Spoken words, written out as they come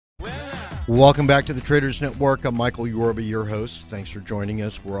Welcome back to the Traders Network. I'm Michael Yorba, your host. Thanks for joining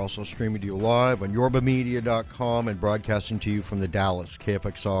us. We're also streaming to you live on yorbamedia.com and broadcasting to you from the Dallas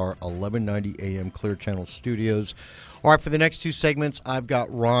KFXR 1190 AM Clear Channel studios. All right, for the next two segments, I've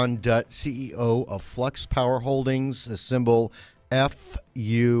got Ron Dutt, CEO of FLUX Power Holdings, the symbol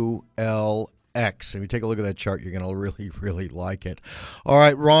FULX. If you take a look at that chart, you're going to really, really like it. All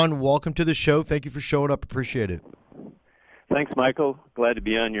right, Ron, welcome to the show. Thank you for showing up. Appreciate it. Thanks, Michael. Glad to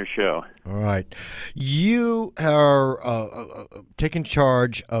be on your show. All right. You are taking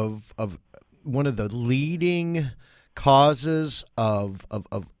charge of one of the leading causes of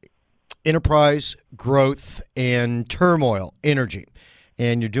enterprise growth and turmoil, energy.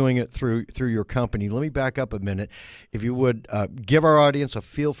 And you're doing it through your company. Let me back up a minute. If you would give our audience a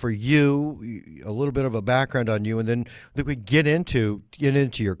feel for you, a little bit of a background on you, and then we get into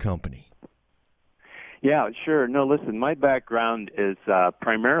your company. Yeah, sure. No, listen, my background is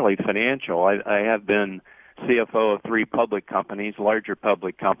primarily financial. I have been CFO of three public companies, larger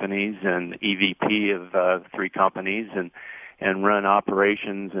public companies, and EVP of three companies, and run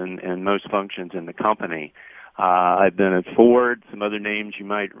operations and most functions in the company. I've been at Ford. Some other names you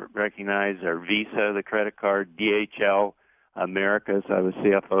might recognize are Visa, the credit card, DHL, Americas. I was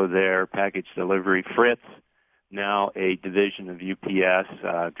CFO there, package delivery, Fritz, now a division of UPS,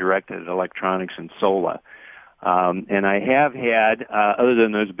 directed at electronics and Sola. And I have had, other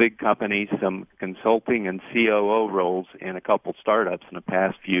than those big companies, some consulting and COO roles in a couple startups in the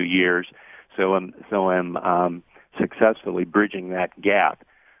past few years. So I'm successfully bridging that gap.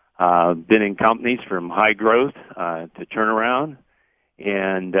 Been in companies from high growth to turnaround.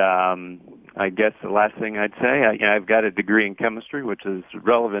 And I guess the last thing I'd say, I've got a degree in chemistry, which is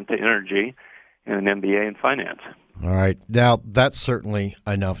relevant to energy, and an MBA in finance. All right. Now, that's certainly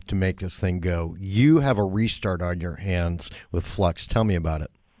enough to make this thing go. You have a restart on your hands with FLUX. Tell me about it.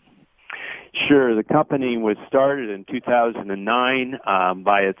 Sure. The company was started in 2009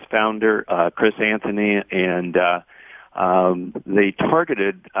 by its founder, Chris Anthony, and they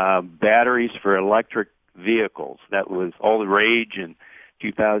targeted batteries for electric vehicles. That was all the rage in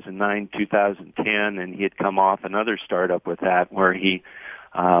 2009, 2010, and he had come off another startup with that where he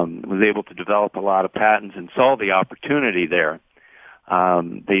was able to develop a lot of patents and saw the opportunity there.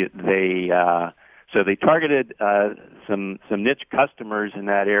 So they targeted some niche customers in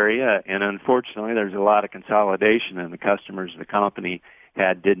that area, and unfortunately, there's a lot of consolidation, and the customers the company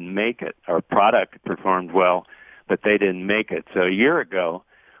had didn't make it. Our product performed well, but they didn't make it. So a year ago,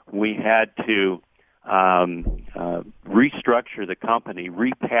 we had to restructure the company,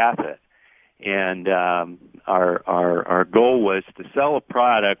 repath it. And our goal was to sell a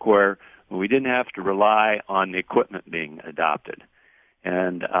product where we didn't have to rely on the equipment being adopted.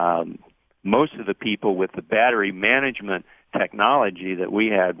 And most of the people with the battery management technology that we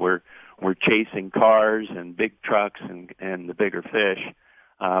had were chasing cars and big trucks and the bigger fish.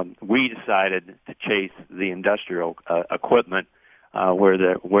 We decided to chase the industrial equipment where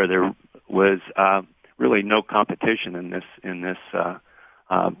there was really no competition in this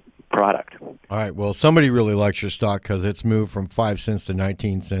product. All right. Well, somebody really likes your stock because it's moved from 5 cents to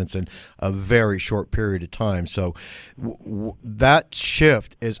 19 cents in a very short period of time. So that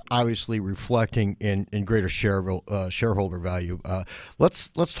shift is obviously reflecting in greater shareholder value.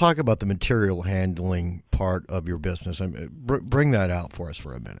 Let's talk about the material handling part of your business. Bring that out for us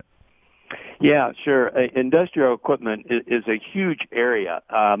for a minute. Yeah, sure. Industrial equipment is a huge area.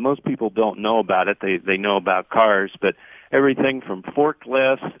 Most people don't know about it. They know about cars, but everything from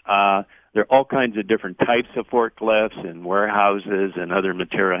forklifts, there are all kinds of different types of forklifts in warehouses and other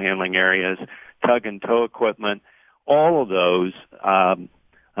material handling areas, tug and tow equipment. All of those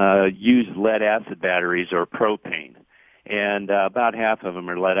use lead acid batteries or propane, and about half of them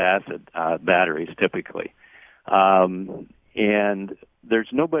are lead acid batteries typically. And there's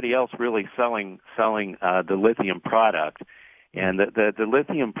nobody else really selling the lithium product, and the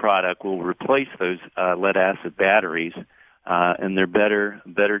lithium product will replace those lead acid batteries. And they're better,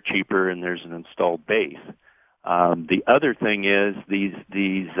 cheaper, and there's an installed base. The other thing is these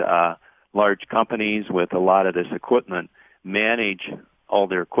large companies with a lot of this equipment manage all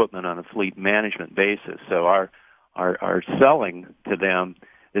their equipment on a fleet management basis. So our selling to them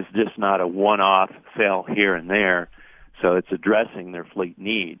is just not a one-off sale here and there. So it's addressing their fleet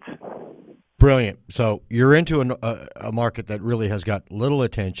needs. Brilliant. So you're into a market that really has got little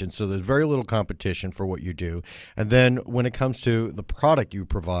attention, so there's very little competition for what you do. And then when it comes to the product you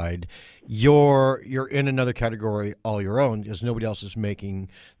provide, you're in another category all your own because nobody else is making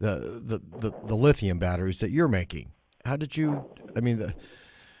the lithium batteries that you're making. How did you? I mean,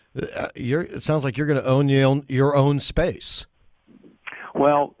 it sounds like you're going to own your own space.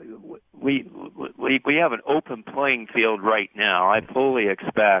 Well, we have an open playing field right now. I fully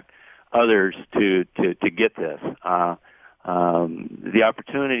expect others to get this. The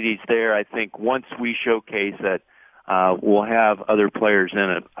opportunities there, I think, once we showcase it, we'll have other players in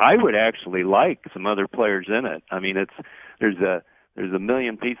it. I would actually like some other players in it. I mean, there's a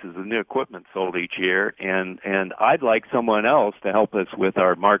million pieces of new equipment sold each year, and I'd like someone else to help us with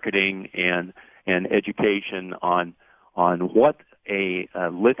our marketing and education on what a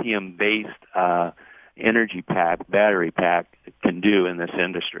lithium-based energy pack, battery pack, can do in this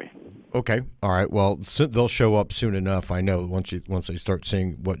industry. Okay, all right. Well, they'll show up soon enough. I know once they start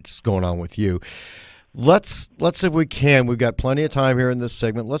seeing what's going on with you. Let's if we can. We've got plenty of time here in this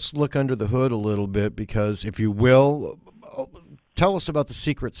segment. Let's look under the hood a little bit, because if you will, tell us about the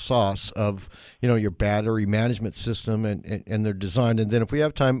secret sauce of your battery management system and their design, and then if we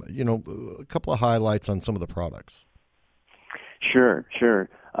have time, a couple of highlights on some of the products. Sure.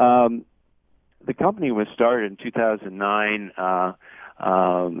 The company was started in 2009,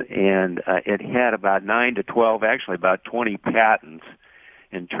 and it had about 9 to 12, actually about 20 patents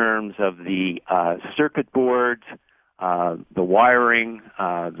in terms of the circuit boards, the wiring,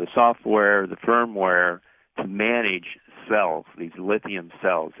 the software, the firmware to manage cells, these lithium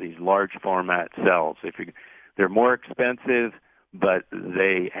cells, these large format cells. They're more expensive, but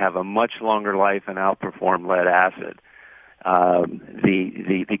they have a much longer life and outperform lead acid.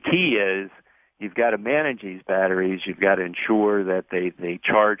 The key is you've got to manage these batteries. You've got to ensure that they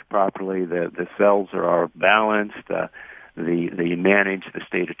charge properly, the cells are balanced, you manage the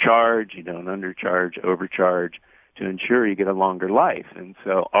state of charge, you don't undercharge, overcharge, to ensure you get a longer life. And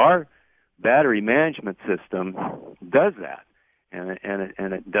so our battery management system does that, and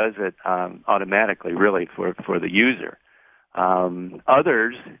it does it automatically, really, for the user.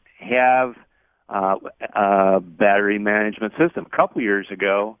 Others have a battery management system. A couple years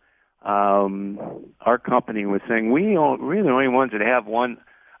ago, our company was saying we're the only ones that have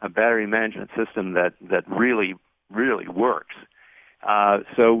a battery management system that really works.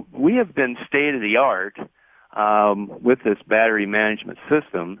 So we have been state of the art with this battery management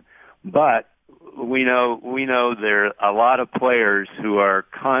system, but we know there are a lot of players who are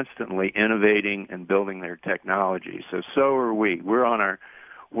constantly innovating and building their technology. So are we. We're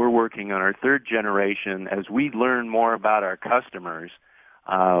working on our third generation. As we learn more about our customers,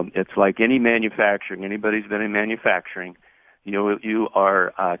 it's like any manufacturing. Anybody's been in manufacturing. You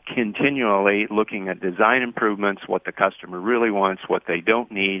are continually looking at design improvements, what the customer really wants, what they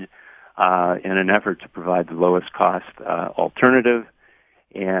don't need, in an effort to provide the lowest cost alternative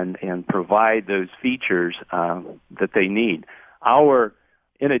and provide those features that they need.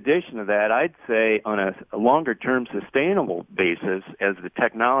 In addition to that, I'd say on a longer-term sustainable basis, as the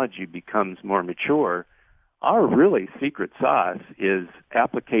technology becomes more mature, our really secret sauce is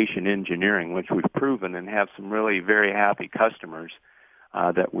application engineering, which we've proven and have some really very happy customers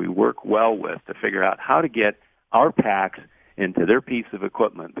that we work well with to figure out how to get our packs into their piece of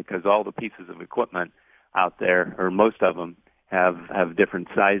equipment, because all the pieces of equipment out there, or most of them, have different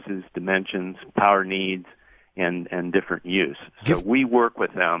sizes, dimensions, power needs, and different use. So we work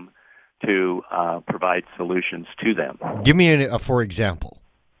with them to provide solutions to them. Give me a for example.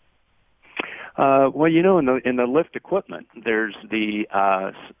 Well, in the lift equipment, there's the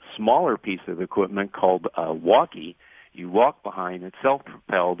smaller piece of equipment called walkie. You walk behind, it's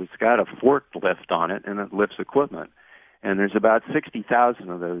self-propelled, it's got a forklift on it, and it lifts equipment. And there's about 60,000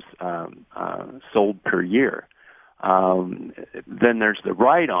 of those sold per year. Then there's the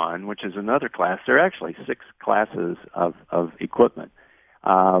ride-on, which is another class. There are actually 6 classes of equipment,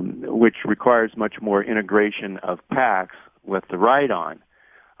 which requires much more integration of packs with the ride-on.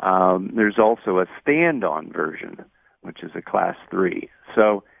 There's also a stand-on version, which is a class 3.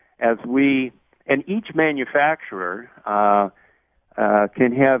 So and each manufacturer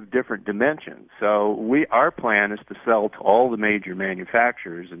can have different dimensions. So our plan is to sell to all the major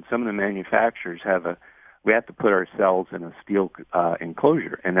manufacturers, and some of the manufacturers we have to put our cells in a steel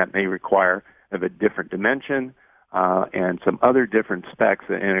enclosure, and that may require of a different dimension and some other different specs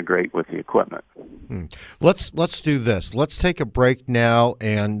that integrate with the equipment. Let's do this. Let's take a break now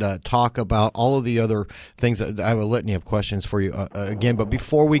and talk about all of the other things. I have a litany of questions for you again, but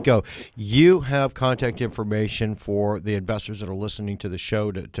before we go, you have contact information for the investors that are listening to the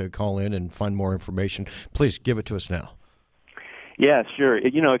show to call in and find more information. Please give it to us now. Yeah, sure.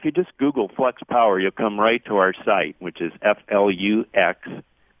 If you just Google Flux Power, you'll come right to our site, which is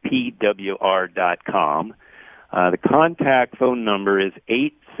FLUXPWR.com. The contact phone number is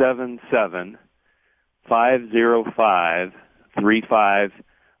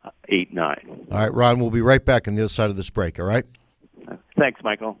 877-505-3589. All right, Ron, we'll be right back on the other side of this break, all right? Thanks,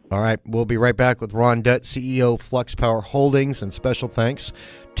 Michael. All right, we'll be right back with Ron Dutt, CEO of Flux Power Holdings, and special thanks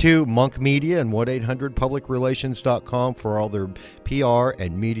to Monk Media and 1-800-publicrelations.com for all their PR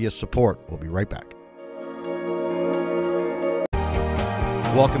and media support. We'll be right back.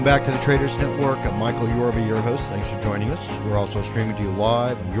 Welcome back to the Traders Network. I'm Michael Yorba, your host. Thanks for joining us. We're also streaming to you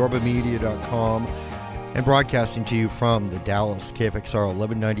live on yorbamedia.com and broadcasting to you from the Dallas KFXR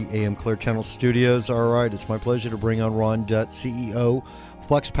 1190 AM Clear Channel studios. All right, it's my pleasure to bring on Ron Dutt, CEO,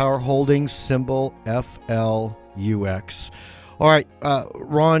 Flux Power Holdings, symbol FLUX. All right,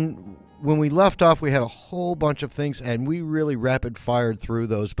 Ron, when we left off, we had a whole bunch of things, and we really rapid-fired through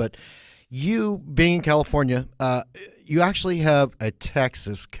those. But you, being in California, you actually have a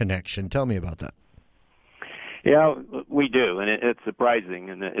Texas connection. Tell me about that. Yeah, we do, and it's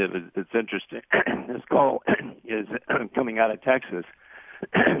surprising, and it's interesting. This call is coming out of Texas.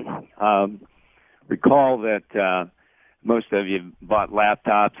 Recall that most of you bought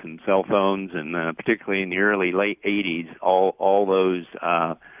laptops and cell phones, and particularly in the late 80s, all those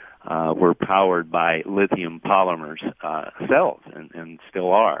were powered by lithium polymers cells, and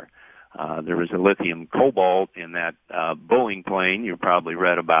still are. There was a lithium cobalt in that Boeing plane you probably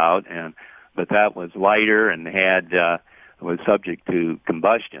read about, but that was lighter and was subject to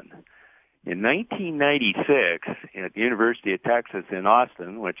combustion. In 1996, at the University of Texas in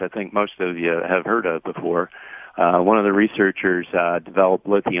Austin, which I think most of you have heard of before, one of the researchers developed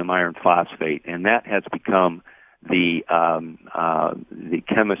lithium iron phosphate, and that has become the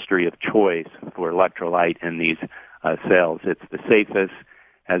chemistry of choice for electrolyte in these cells. It's the safest,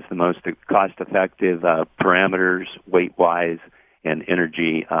 has the most cost-effective parameters, weight-wise, and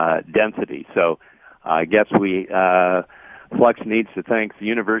energy density. So I guess Flux needs to thank the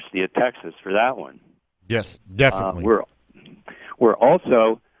University of Texas for that one. Yes, definitely. We're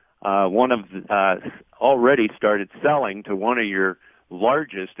also already started selling to one of your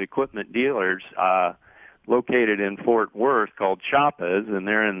largest equipment dealers located in Fort Worth called Choppa's, and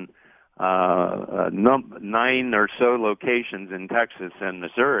they're in 9 or so locations in Texas and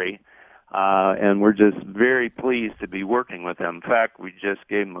Missouri. And we're just very pleased to be working with them. In fact, we just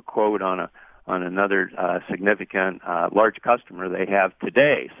gave them a quote on another significant large customer they have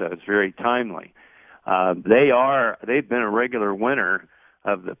today, so it's very timely. They've been a regular winner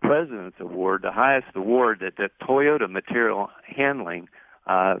of the President's Award, the highest award that Toyota Material Handling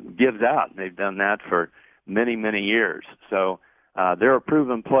gives out. And they've done that for many, many years. So they're a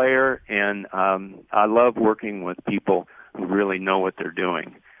proven player, and I love working with people who really know what they're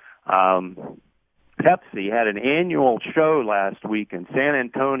doing. Pepsi had an annual show last week in San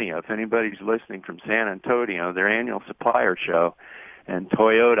Antonio. If anybody's listening from San Antonio, their annual supplier show, and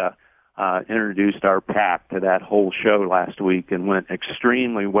Toyota introduced our pack to that whole show last week and went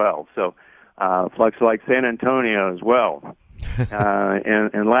extremely well. So Flux likes San Antonio as well.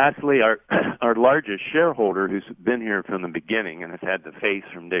 And lastly, our largest shareholder, who's been here from the beginning and has had the face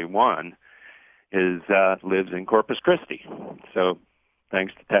from day one, lives in Corpus Christi. So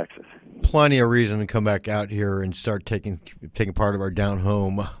thanks to Texas. Plenty of reason to come back out here and start taking part of our down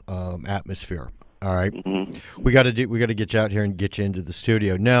home atmosphere. All right, we got to get you out here and get you into the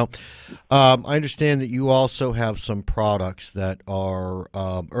studio. Now, I understand that you also have some products that are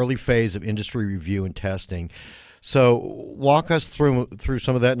early phase of industry review and testing. So walk us through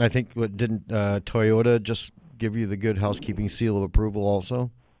some of that. And I think didn't Toyota just give you the good housekeeping seal of approval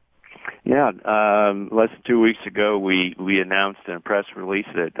also? Yeah, less than 2 weeks ago, we announced in a press release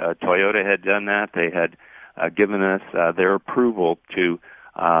that Toyota had done that. They had given us their approval to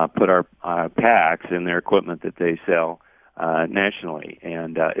put our packs in their equipment that they sell nationally.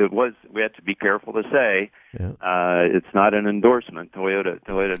 And we had to be careful to say, it's not an endorsement.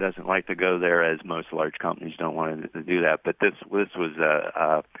 Toyota doesn't like to go there, as most large companies don't want to do that. But this was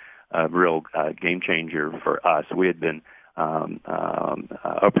a real game changer for us. We had been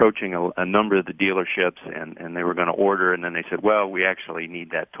approaching a number of the dealerships, and they were going to order, and then they said, well, we actually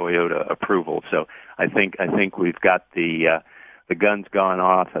need that Toyota approval. So I think we've got the guns gone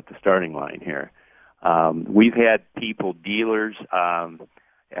off at the starting line here. We've had dealers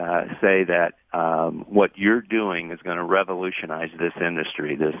say that what you're doing is going to revolutionize this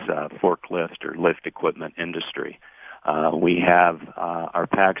industry, this forklift or lift equipment industry. We have our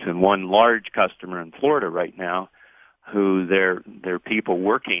packs in one large customer in Florida right now, who their people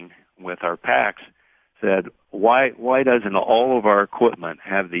working with our packs said, why doesn't all of our equipment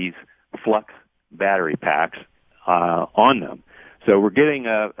have these Flux battery packs on them? So we're getting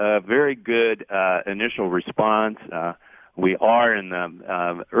a very good initial response. We are in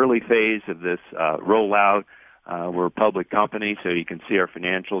the early phase of this rollout. We're a public company, so you can see our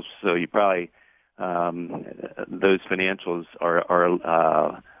financials. So you probably those financials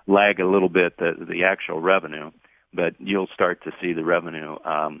are lag a little bit the actual revenue, but you'll start to see the revenue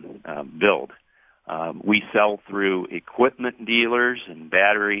build. We sell through equipment dealers and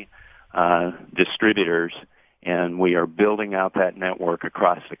battery distributors, and we are building out that network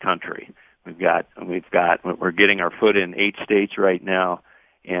across the country. We're getting our foot in 8 states right now,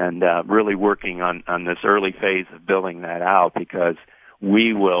 and really working on this early phase of building that out, because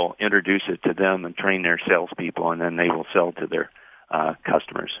we will introduce it to them and train their salespeople, and then they will sell to their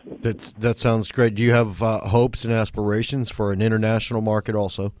customers. That sounds great. Do you have hopes and aspirations for an international market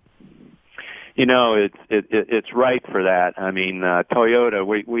also? You know, it's right for that. I mean, Toyota,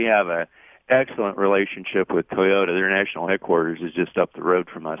 we have a excellent relationship with Toyota. Their national headquarters is just up the road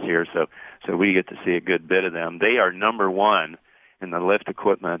from us here, so we get to see a good bit of them. They are number one in the lift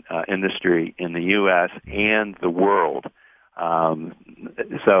equipment industry in the U.S. and the world.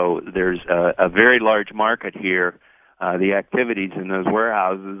 So there's a very large market here. The activities in those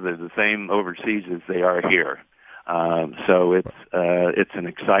warehouses are the same overseas as they are here. So it's an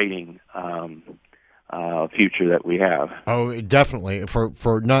exciting future that we have. Oh, definitely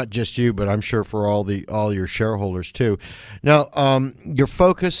for not just you, but I'm sure for all your shareholders too. Now, you're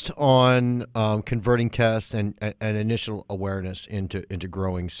focused on converting tests and initial awareness into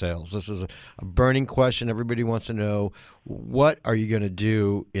growing sales. This is a burning question. Everybody wants to know, what are you going to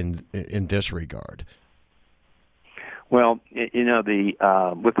do in this regard? Well, you know,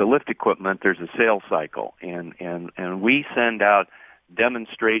 with the lift equipment, there's a sales cycle, and we send out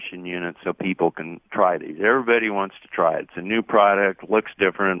demonstration units so people can try these. Everybody wants to try it. It's a new product, looks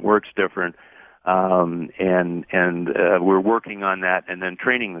different, works different, and we're working on that, and then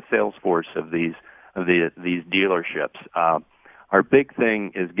training the sales force of these dealerships. Our big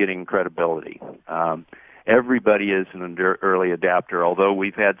thing is getting credibility. Everybody is an early adapter, although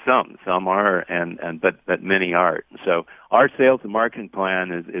we've had some are, but many aren't. So our sales and marketing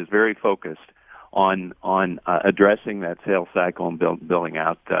plan is very focused on addressing that sales cycle and building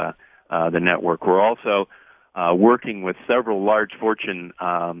out the network. We're also working with several large Fortune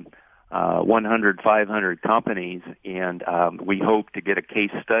 100, 500 companies, and we hope to get a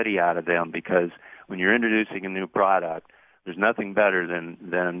case study out of them, because when you're introducing a new product, there's nothing better than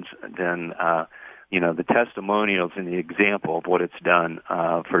you know, the testimonials and the example of what it's done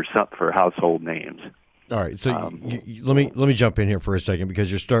for household names. All right, so let me jump in here for a second, because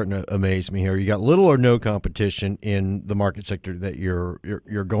you're starting to amaze me here. You got little or no competition in the market sector that you're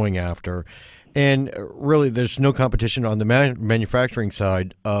going after, and really there's no competition on the manufacturing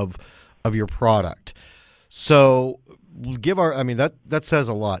side of your product. So that says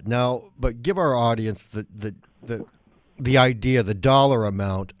a lot. Now, but give our audience the idea, the dollar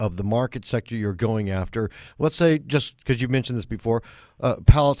amount of the market sector you're going after. Let's say, just because you've mentioned this before,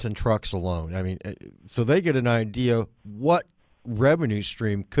 pallets and trucks alone. I mean, so they get an idea what revenue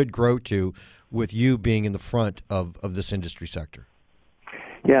stream could grow to with you being in the front of this industry sector.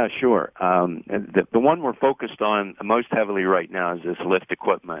 Yeah, sure. The one we're focused on most heavily right now is this lift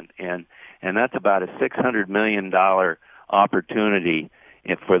equipment, and that's about a $600 million opportunity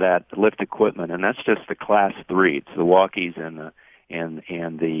for that lift equipment, and that's just the class 3. It's the walkies and the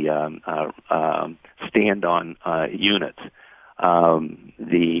stand-on units.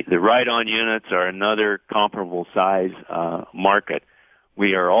 The ride-on units are another comparable size market.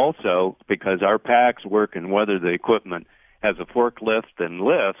 We are also, because our packs work and whether the equipment has a forklift and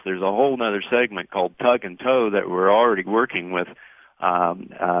lifts, there's a whole other segment called tug and tow that we're already working with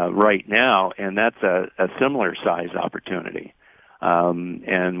right now, and that's a similar size opportunity.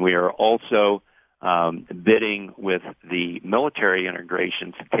 And we are also bidding with the military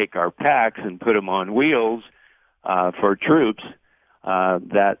integrations to take our packs and put them on wheels for troops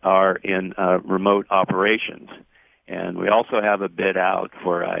that are in remote operations. And we also have a bid out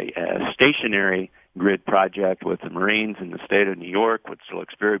for a stationary grid project with the Marines in the state of New York, which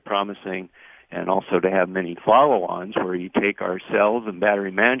looks very promising, and also to have many follow-ons where you take our cells and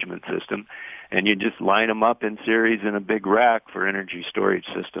battery management system and you just line them up in series in a big rack for energy storage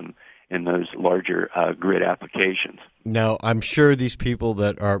system in those larger grid applications. Now, I'm sure these people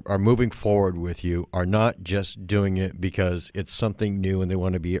that are moving forward with you are not just doing it because it's something new and they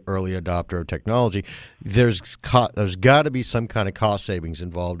want to be an early adopter of technology. There's got to be some kind of cost savings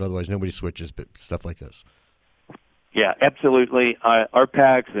involved, otherwise nobody switches stuff like this. Yeah, absolutely. Our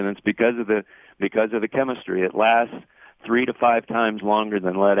packs, and it's because of the chemistry, it lasts 3 to 5 times longer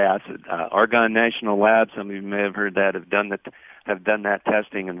than lead acid. Argonne National Lab, some of you may have heard that, have done that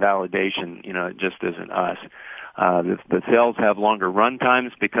testing and validation. You know, it just isn't us. The cells have longer run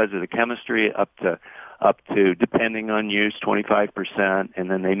times because of the chemistry, up to up to, depending on use, 25%, and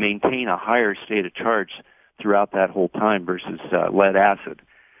then they maintain a higher state of charge throughout that whole time versus lead acid.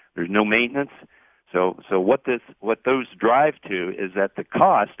 There's no maintenance. So what those drive to is that the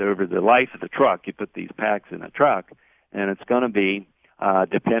cost over the life of the truck, you put these packs in a truck, and it's going to be,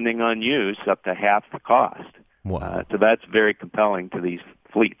 depending on use, up to half the cost. Wow. So that's very compelling to these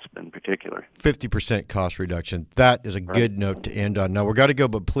fleets in particular. 50% cost reduction. That is a good note to end on. Now, we've got to go,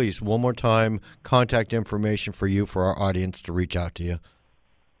 but please, one more time, contact information for you, for our audience to reach out to you.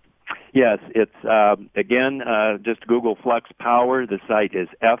 Yes, it's, again, just Google Flux Power. The site is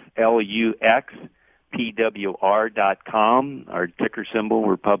FLUXPWR.com. Our ticker symbol,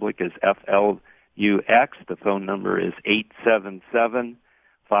 we're public, is FLUX. The phone number is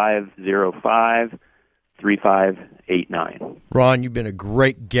 877-505-3589. Ron, you've been a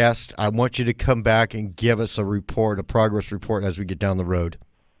great guest. I want you to come back and give us a report, a progress report, as we get down the road.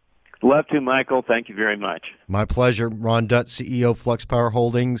 Love to, Michael. Thank you very much. My pleasure. Ron Dutt, CEO, Flux Power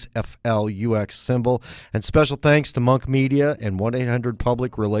Holdings, FLUX symbol. And special thanks to Monk Media and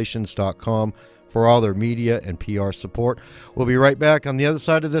 1-800-PublicRelations.com for all their media and PR support. We'll be right back on the other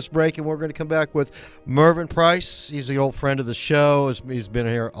side of this break, and we're going to come back with Mervyn Price. He's an old friend of the show. He's been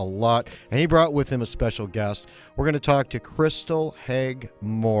here a lot, and he brought with him a special guest. We're going to talk to Crystal Haig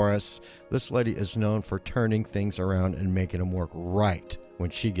Morris. This lady is known for turning things around and making them work right when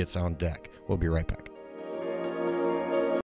she gets on deck. We'll be right back.